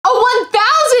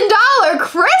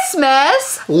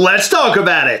Christmas? Let's talk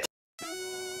about it.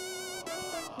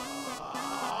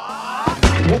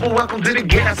 Welcome to the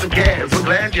Gastlecast. So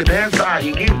glad you're there.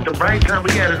 You get the right time.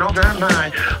 We had an all-time high.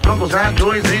 Funko's hot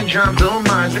toys and charms don't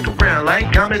mind. Stick around,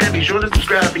 like, comment, and be sure to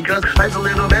subscribe because life's a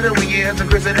little better when you answer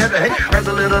Chris and Heather. Hey, life's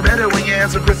a little better when you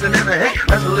answer Chris and Heather. Hey,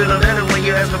 life's a little better when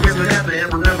you answer Chris and Heather.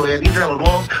 And remember, at these hell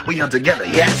walls, we are together.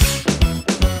 Yes.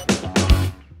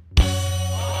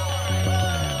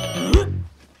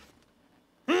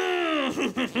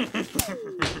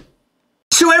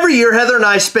 So every year, Heather and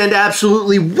I spend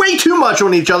absolutely way too much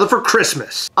on each other for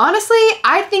Christmas. Honestly,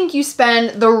 I think you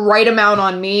spend the right amount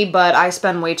on me, but I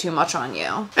spend way too much on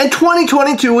you. And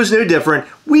 2022 was no different.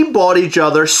 We bought each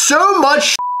other so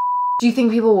much. Do you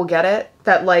think people will get it?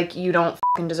 That, like, you don't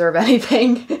fucking deserve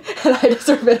anything and I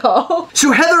deserve it all?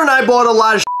 So Heather and I bought a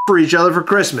lot of for each other for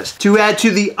Christmas. To add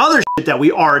to the other that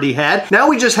we already had, now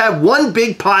we just have one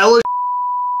big pile of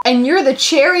and you're the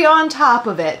cherry on top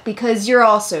of it because you're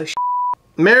also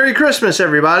Merry Christmas,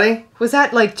 everybody. Was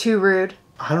that, like, too rude?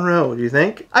 I don't know. Do you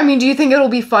think? I mean, do you think it'll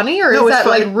be funny or no, is that,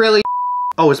 funny. like, really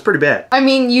Oh, it's pretty bad. I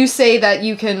mean, you say that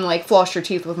you can, like, floss your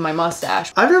teeth with my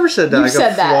mustache. I've never said that. You I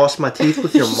said could that. floss my teeth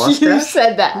with your mustache. You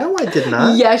said that. No, I did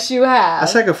not. Yes, you have. I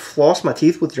said I could floss my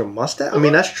teeth with your mustache? I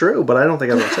mean, that's true, but I don't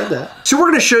think I ever said that. So we're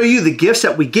going to show you the gifts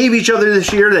that we gave each other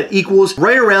this year that equals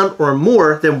right around or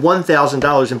more than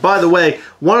 $1,000. And by the way,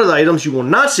 one of the items you will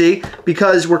not see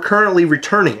because we're currently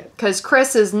returning it. Because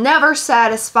Chris is never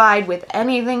satisfied with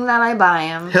anything that I buy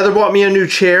him. Heather bought me a new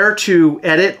chair to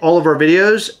edit all of our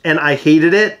videos, and I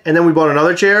hated it. And then we bought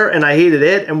another chair, and I hated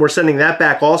it, and we're sending that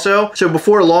back also. So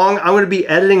before long, I'm going to be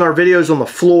editing our videos on the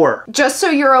floor. Just so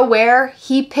you're aware,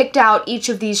 he picked out each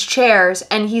of these chairs,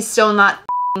 and he's still not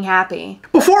happy.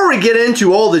 Before we get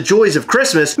into all the joys of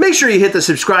Christmas, make sure you hit the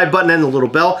subscribe button and the little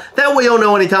bell. That way you'll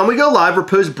know anytime we go live or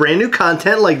post brand new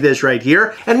content like this right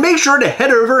here. And make sure to head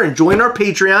over and join our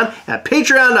Patreon at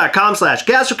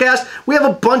patreon.com/Gastlecast. We have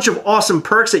a bunch of awesome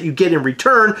perks that you get in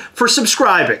return for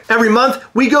subscribing. Every month,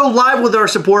 we go live with our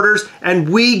supporters and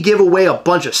we give away a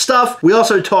bunch of stuff. We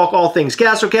also talk all things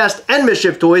Gastlecast and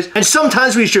Mischief Toys, and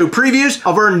sometimes we show previews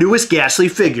of our newest Ghastly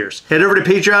figures. Head over to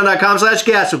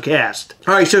patreon.com/Gastlecast.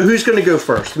 All right, so who's going to go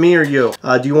first, me or you?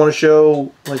 Do you want to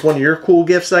show like one of your cool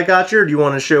gifts I got you, or do you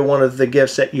want to show one of the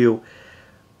gifts that you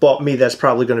bought me that's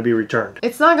probably going to be returned?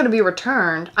 It's not going to be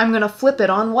returned. I'm going to flip it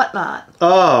on Whatnot.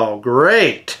 Oh,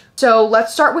 great. So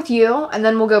let's start with you, and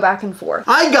then we'll go back and forth.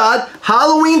 I got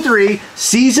Halloween 3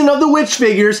 Season of the Witch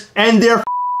figures, and they're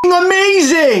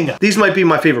amazing! These might be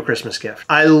my favorite Christmas gift.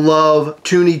 I love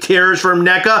Toonie Terrors from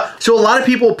Neca. So a lot of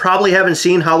people probably haven't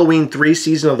seen Halloween 3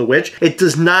 Season of the Witch. It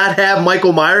does not have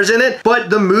Michael Myers in it,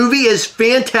 but the movie is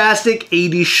fantastic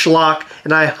 80s schlock,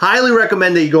 and I highly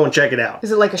recommend that you go and check it out.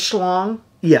 Is it like a schlong?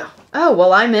 Yeah. Oh,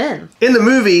 well, I'm in. In the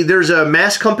movie, there's a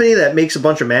mask company that makes a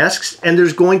bunch of masks, and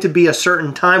there's going to be a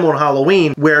certain time on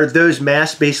Halloween where those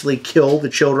masks basically kill the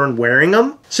children wearing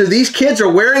them. So these kids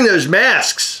are wearing those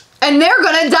masks. And they're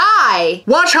gonna die!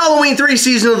 Watch Halloween 3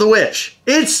 Season of the Witch.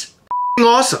 It's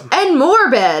awesome. And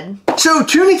morbid. So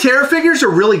Toonie Terror figures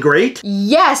are really great.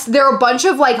 Yes, they're a bunch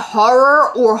of like horror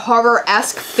or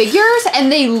horror-esque figures,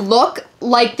 and they look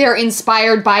like they're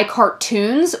inspired by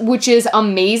cartoons, which is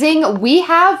amazing. We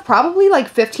have probably like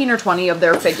 15 or 20 of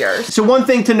their figures. So one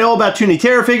thing to know about Toonie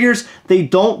Terror figures, they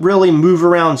don't really move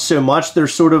around so much. They're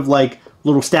sort of like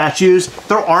little statues.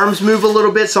 Their arms move a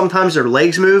little bit, sometimes their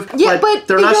legs move, yeah, but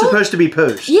they're not supposed to be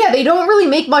posed. Yeah, they don't really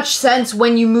make much sense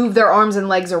when you move their arms and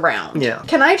legs around. Yeah.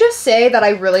 Can I just say that I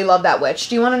really love that witch?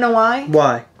 Do you want to know why?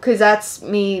 Why? Because that's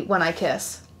me when I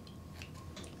kiss.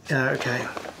 Okay.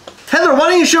 Heather,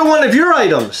 why don't you show one of your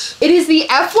items? It is the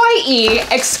FYE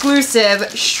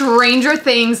exclusive Stranger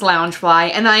Things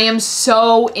Loungefly, and I am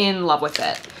so in love with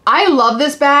it. I love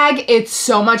this bag. It's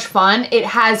so much fun. It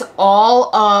has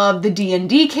all of the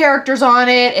D&D characters on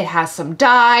it. It has some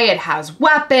dye. It has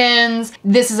weapons.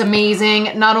 This is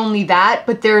amazing. Not only that,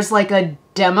 but there's like a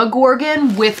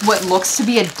Demogorgon with what looks to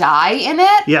be a die in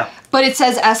it. Yeah. But it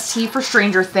says ST for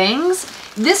Stranger Things.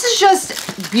 This is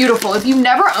just beautiful. If you've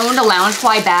never owned a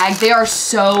Loungefly bag, they are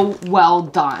so well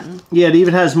done. Yeah, it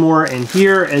even has more in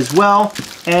here as well.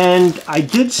 And I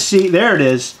did see, there it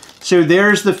is. So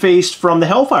there's the face from the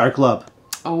Hellfire Club.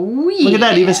 Oh, yeah. Look at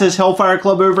that, it even says Hellfire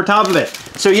Club over top of it.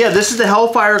 So yeah, this is the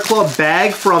Hellfire Club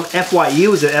bag from FYE. It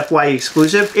was an FYE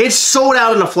exclusive. It's sold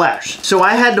out in a flash. So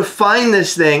I had to find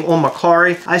this thing on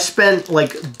Macari. I spent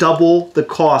like double the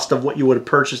cost of what you would have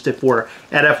purchased it for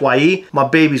at FYE. My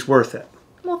baby's worth it.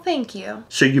 Well, thank you.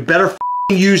 So you better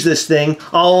use this thing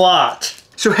a lot.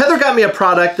 So Heather got me a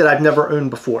product that I've never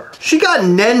owned before. She got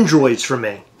Nendroids for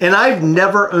me, and I've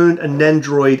never owned a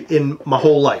Nendroid in my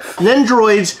whole life.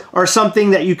 Nendroids are something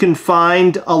that you can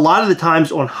find a lot of the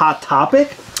times on Hot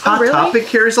Topic. Hot Topic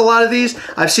carries a lot of these.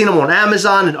 I've seen them on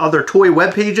Amazon and other toy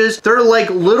web pages. They're like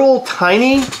little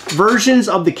tiny versions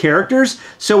of the characters.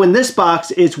 So in this box,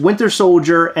 it's Winter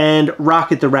Soldier and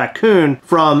Rocket the Raccoon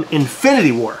from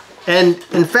Infinity War. And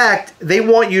in fact, they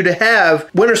want you to have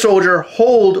Winter Soldier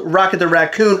hold Rocket the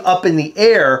Raccoon up in the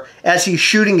air as he's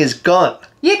shooting his gun.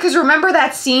 Yeah, because remember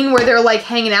that scene where they're like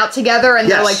hanging out together and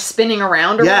they're like spinning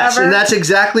around or whatever? Yes, and that's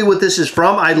exactly what this is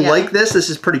from. I like this. This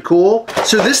is pretty cool.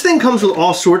 So this thing comes with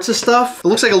all sorts of stuff. It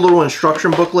looks like a little instruction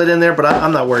booklet in there, but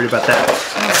I'm not worried about that.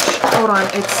 Hold on,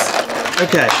 it's...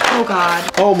 Okay. Oh,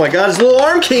 God. Oh, my God, his little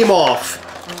arm came off.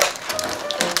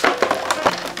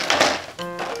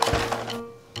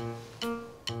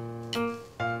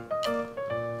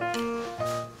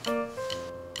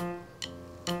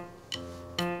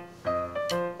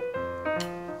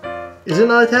 Is it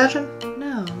not attaching?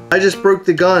 No. I just broke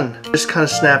the gun. Just kind of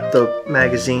snapped the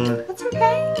magazine. That's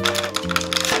okay.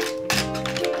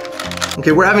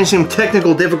 Okay, we're having some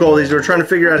technical difficulties. We're trying to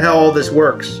figure out how all this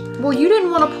works. Well, you didn't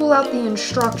want to pull out the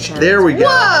instructions. There we go.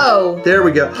 Whoa! There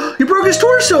we go. You broke his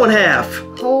torso in half.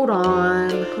 Hold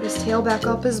on. Put his tail back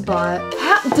up his butt.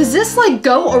 How, does this like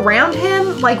go around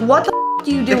him? Like what the f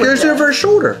do you do with it? It goes over his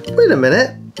shoulder. Wait a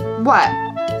minute. What?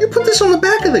 You put this on the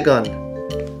back of the gun.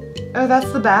 Oh,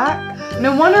 that's the back?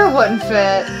 No wonder it wouldn't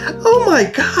fit. Oh my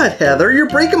God, Heather, you're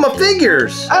breaking my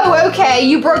figures. Oh, okay,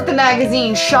 you broke the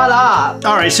magazine. Shut up.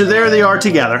 All right, so there they are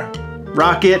together.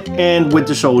 Rocket and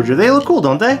Winter Soldier. They look cool,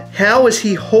 don't they? How is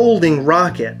he holding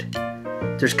Rocket?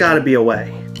 There's got to be a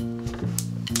way.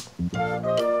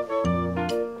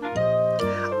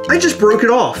 I just broke it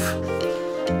off.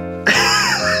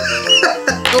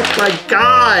 Oh my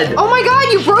God. Oh my God,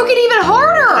 you broke it even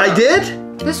harder. I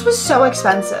did? This was so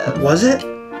expensive. Was it?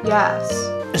 Yes.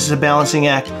 This is a balancing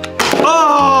act.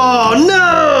 Oh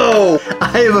no!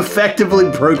 I have effectively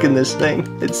broken this thing.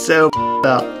 It's so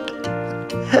up.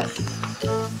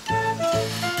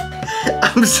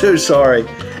 I'm so sorry.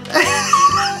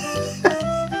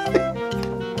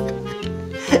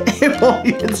 It won't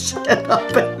even set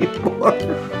up anymore.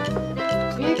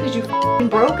 Yeah, because you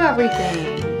broke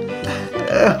everything.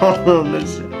 Oh,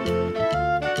 listen.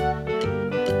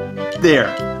 There.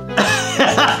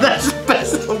 That's the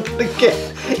best I'm gonna get.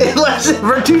 It lasted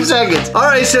for 2 seconds. All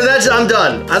right, so I'm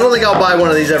done. I don't think I'll buy one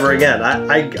of these ever again.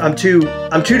 I'm too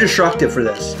destructive for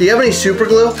this. Do you have any super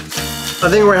glue? I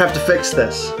think we're gonna have to fix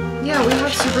this. Yeah, we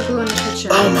have super glue in the kitchen.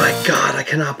 Oh my God, I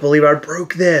cannot believe I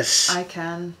broke this. I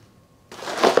can.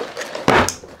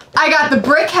 I got the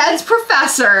Brickheads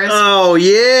Professors. Oh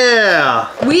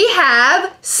yeah. We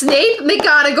have Snape,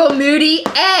 McGonagall, Moody,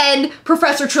 and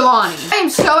Professor Trelawney. I am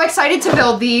so excited to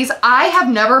build these. I have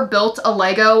never built a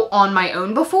Lego on my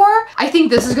own before. I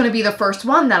think this is gonna be the first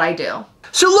one that I do.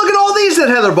 So look at all these that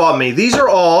Heather bought me. These are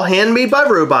all Handmade by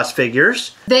Robots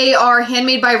figures. They are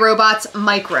Handmade by Robots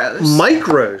micros.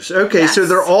 Micros, okay, yes. So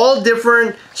they're all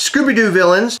different Scooby-Doo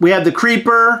villains. We have the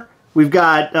Creeper, we've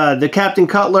got the Captain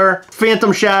Cutler,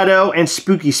 Phantom Shadow, and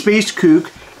Spooky Space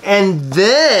Kook. And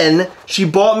then she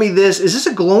bought me this. Is this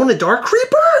a glow-in-the-dark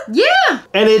Creeper? Yeah.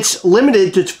 And it's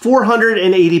limited to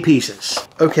 480 pieces.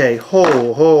 Okay,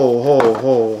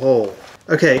 ho.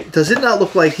 Okay, does it not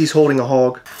look like he's holding a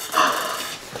hog?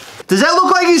 Does that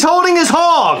look like he's holding his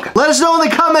hog? Let us know in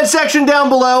the comment section down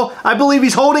below. I believe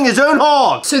he's holding his own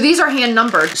hog. So these are hand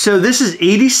numbered. So this is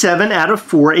 87 out of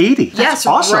 480. Yes,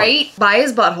 awesome. Right by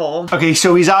his butthole. Okay,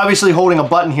 so he's obviously holding a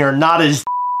button here, not his.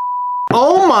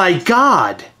 Oh my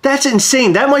God, that's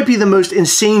insane. That might be the most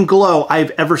insane glow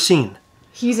I've ever seen.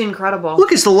 He's incredible.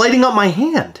 Look, it's lighting up my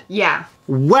hand. Yeah.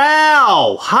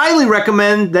 Wow, highly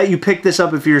recommend that you pick this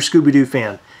up if you're a Scooby-Doo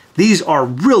fan. These are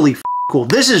really cool.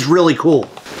 This is really cool.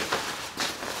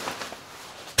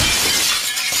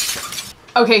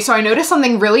 Okay, so I noticed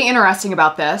something really interesting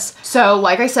about this. So,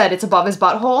 like I said, it's above his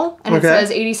butthole, and it says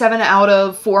 87 out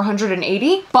of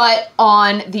 480. But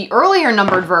on the earlier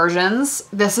numbered versions,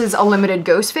 this is a limited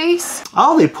ghost face.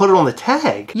 Oh, they put it on the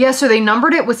tag. Yeah, so they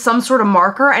numbered it with some sort of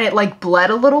marker, and it like bled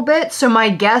a little bit. So my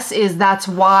guess is that's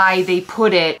why they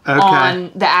put it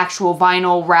on the actual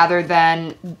vinyl rather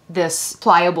than this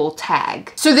pliable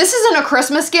tag. So this isn't a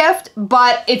Christmas gift,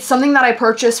 but it's something that I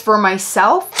purchased for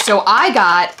myself. So I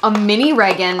got a mini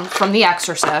Regan from The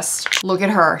Exorcist. Look at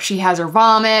her. She has her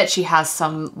vomit. She has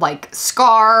some like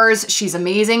scars. She's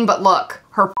amazing, but look,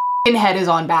 her head is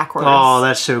on backwards. Oh,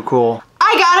 that's so cool. I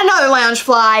I got another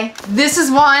Loungefly. This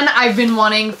is one I've been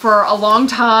wanting for a long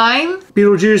time.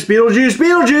 Beetlejuice, Beetlejuice,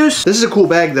 Beetlejuice. This is a cool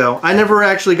bag though. I never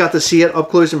actually got to see it up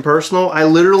close and personal. I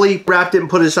literally wrapped it and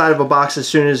put it inside of a box as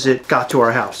soon as it got to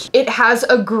our house. It has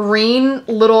a green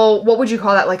little, what would you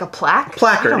call that, like a plaque?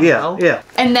 Placard, yeah, yeah.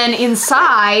 And then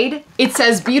inside, it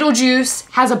says Beetlejuice,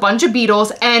 has a bunch of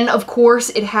Beetles, and of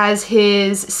course it has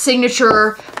his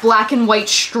signature black and white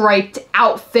striped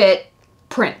outfit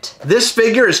print. This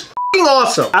figure is f***ing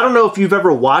awesome. I don't know if you've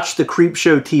ever watched the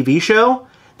Creepshow TV show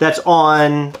that's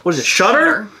on, what is it,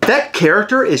 Shudder? That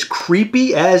character is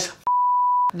creepy as f***.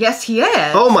 Yes, he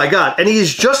is. Oh my god, and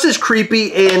he's just as creepy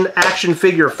in action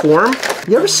figure form.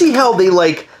 You ever see how they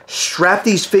like strap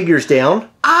these figures down?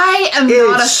 I am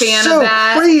not a fan of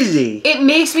that. It's so crazy. It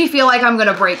makes me feel like I'm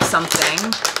gonna break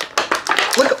something.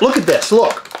 Look at this,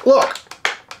 look.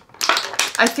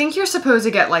 I think you're supposed to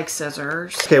get like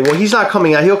scissors. Okay, well he's not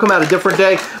coming out. He'll come out a different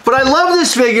day. But I love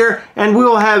this figure, and we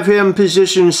will have him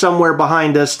positioned somewhere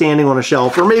behind us, standing on a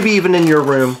shelf, or maybe even in your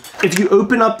room. If you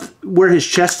open up where his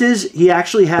chest is, he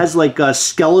actually has like a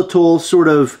skeletal sort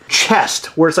of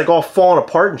chest, where it's like all falling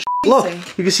apart and shit. Look,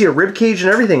 you can see a rib cage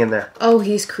and everything in there. Oh,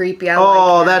 he's creepy. I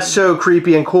like him. That's so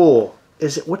creepy and cool.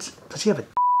 Does he have a...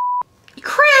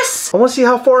 Chris! I want to see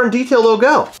how far in detail they'll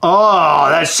go. Oh,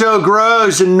 that's so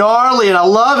gross and gnarly, and I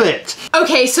love it.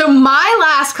 Okay, so my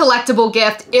last collectible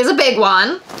gift is a big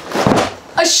one.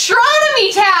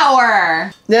 Astronomy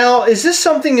tower! Now, is this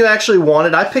something you actually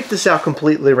wanted? I picked this out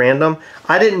completely random.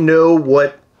 I didn't know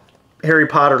what Harry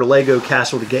Potter Lego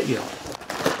castle to get you.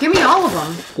 Give me all of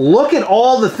them. Look at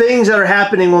all the things that are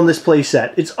happening on this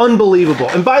playset. It's unbelievable.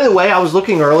 And by the way, I was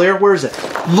looking earlier. Where is it?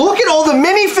 Look at all the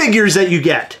minifigures that you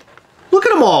get. Look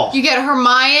at them all. You get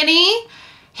Hermione,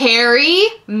 Harry,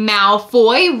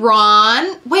 Malfoy,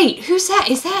 Ron. Wait, who's that?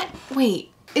 Is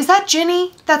that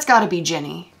Ginny? That's gotta be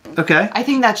Ginny. Okay. I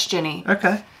think that's Ginny.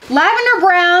 Okay. Lavender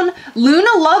Brown, Luna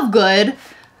Lovegood,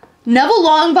 Neville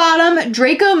Longbottom,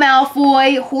 Draco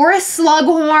Malfoy, Horace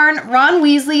Slughorn, Ron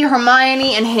Weasley,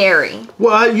 Hermione, and Harry.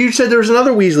 Well, you said there was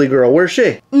another Weasley girl. Where's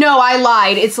she? No, I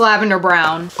lied. It's Lavender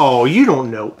Brown. Oh, you don't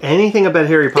know anything about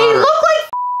Harry Potter. They look like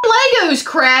Legos,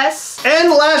 Chris. And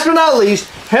last but not least,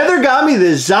 Heather got me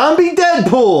this zombie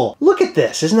Deadpool. Look at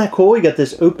this. Isn't that cool? You got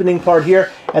this opening part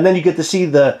here, and then you get to see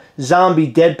the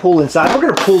zombie Deadpool inside. We're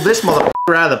going to pull this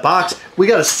motherfucker out of the box. We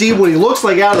got to see what he looks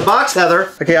like out of the box,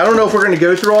 Heather. Okay, I don't know if we're going to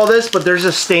go through all this, but there's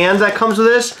a stand that comes with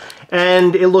this,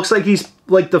 and it looks like he's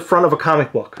like the front of a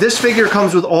comic book. This figure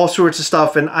comes with all sorts of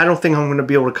stuff, and I don't think I'm going to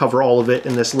be able to cover all of it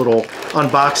in this little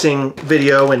unboxing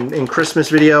video and Christmas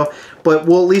video, but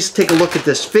we'll at least take a look at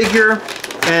this figure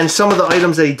and some of the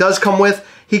items that he does come with.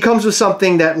 He comes with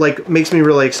something that like makes me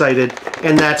really excited,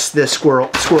 and that's this squirrel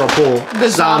pull. The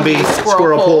zombie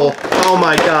squirrel pull. Oh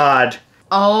my god.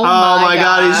 Oh my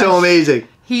god, he's so amazing.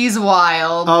 He's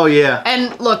wild. Oh yeah.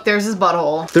 And look, there's his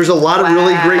butthole. There's a lot of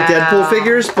really great Deadpool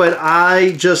figures, but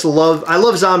I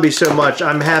love zombies so much.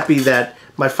 I'm happy that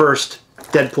my first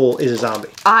Deadpool is a zombie.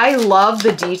 I love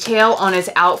the detail on his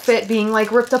outfit being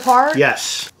like ripped apart.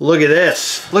 Yes. Look at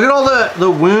this. Look at all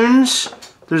the wounds.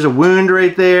 There's a wound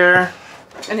right there.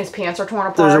 And his pants are torn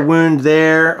apart. There's a wound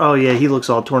there. Oh yeah, he looks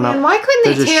all torn up. And why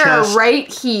couldn't they tear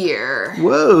right here?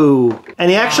 Whoa. And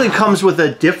he actually comes with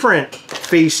a different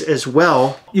face as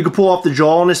well. You can pull off the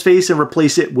jaw on his face and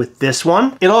replace it with this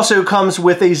one. It also comes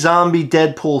with a zombie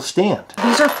Deadpool stand.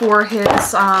 These are for his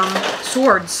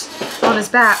swords on his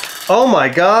back. Oh my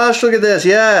gosh, look at this.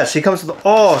 Yes, he comes with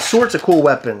all sorts of cool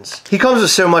weapons. He comes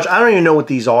with so much. I don't even know what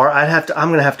these are.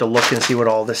 I'm gonna have to look and see what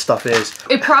all this stuff is.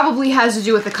 It probably has to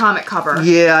do with the comic cover.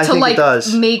 Yeah, I think it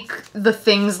does. To make the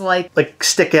things like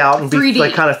stick out and 3D. Be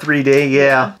like kind of 3D,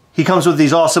 yeah. He comes with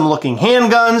these awesome looking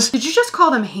handguns. Did you just call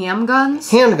them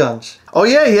handguns? Handguns. Oh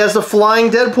yeah, he has the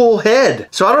flying Deadpool head.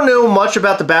 So I don't know much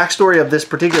about the backstory of this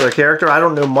particular character. I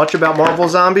don't know much about Marvel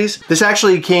Zombies. This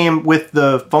actually came with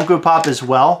the Funko Pop as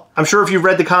well. I'm sure if you've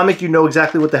read the comic, you know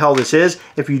exactly what the hell this is.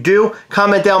 If you do,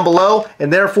 comment down below,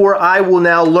 and therefore I will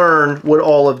now learn what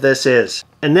all of this is.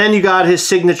 And then you got his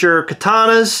signature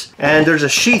katanas, and there's a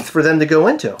sheath for them to go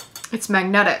into. It's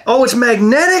magnetic. Oh, it's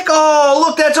magnetic? Oh,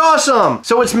 look, that's awesome.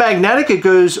 So it's magnetic, it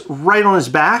goes right on his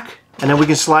back, and then we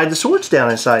can slide the swords down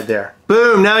inside there.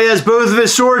 Boom, now he has both of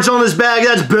his swords on his back.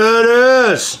 That's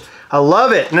badass. I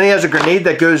love it. And then he has a grenade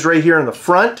that goes right here in the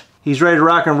front. He's ready to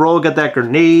rock and roll, got that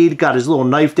grenade, got his little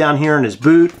knife down here in his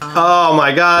boot. Oh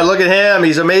my God, look at him.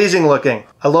 He's amazing looking.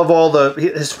 I love all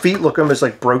his feet look almost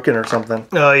like broken or something.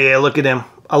 Oh yeah, look at him.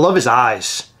 I love his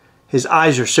eyes. His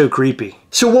eyes are so creepy.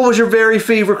 So what was your very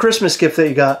favorite Christmas gift that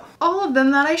you got? All of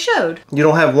them that I showed. You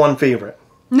don't have one favorite?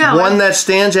 No. One that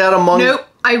stands out among... Nope.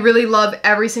 I really love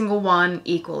every single one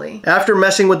equally. After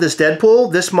messing with this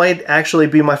Deadpool, this might actually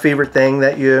be my favorite thing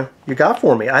that you got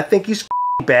for me. I think he's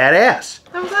badass.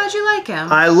 I'm glad you like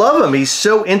him. I love him. He's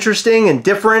so interesting and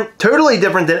different. Totally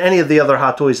different than any of the other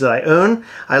Hot Toys that I own.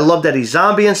 I love that he's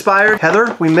zombie inspired.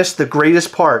 Heather, we missed the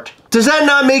greatest part. Does that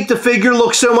not make the figure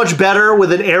look so much better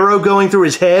with an arrow going through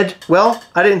his head? Well,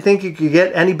 I didn't think it could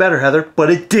get any better, Heather,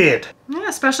 but it did. Yeah,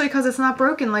 especially because it's not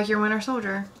broken like your Winter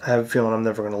Soldier. I have a feeling I'm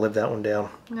never going to live that one down.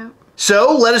 Nope.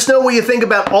 So let us know what you think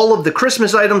about all of the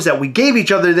Christmas items that we gave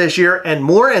each other this year and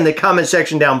more in the comment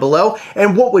section down below.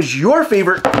 And what was your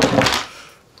favorite...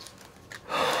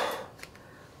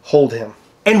 Hold him.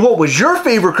 And what was your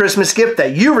favorite Christmas gift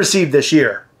that you received this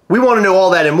year? We want to know all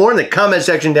that and more in the comment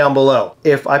section down below.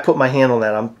 If I put my hand on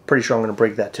that, I'm pretty sure I'm going to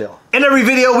break that too. In every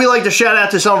video, we like to shout out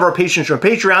to some of our patrons from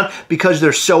Patreon because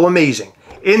they're so amazing.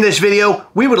 In this video,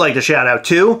 we would like to shout out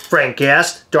to Frank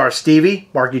Gast, Darth Stevie,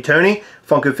 Marky Tony,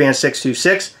 Funko Fan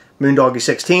 626, Moondoggy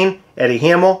 16, Eddie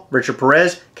Hamill, Richard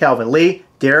Perez, Calvin Lee,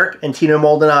 Derek, and Tino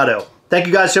Maldonado. Thank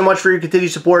you guys so much for your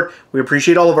continued support. We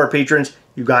appreciate all of our patrons.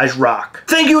 You guys rock.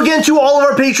 Thank you again to all of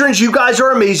our patrons. You guys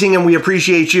are amazing and we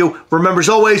appreciate you. Remember, as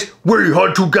always, we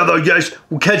hunt together, yes.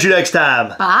 We'll catch you next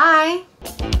time.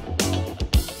 Bye.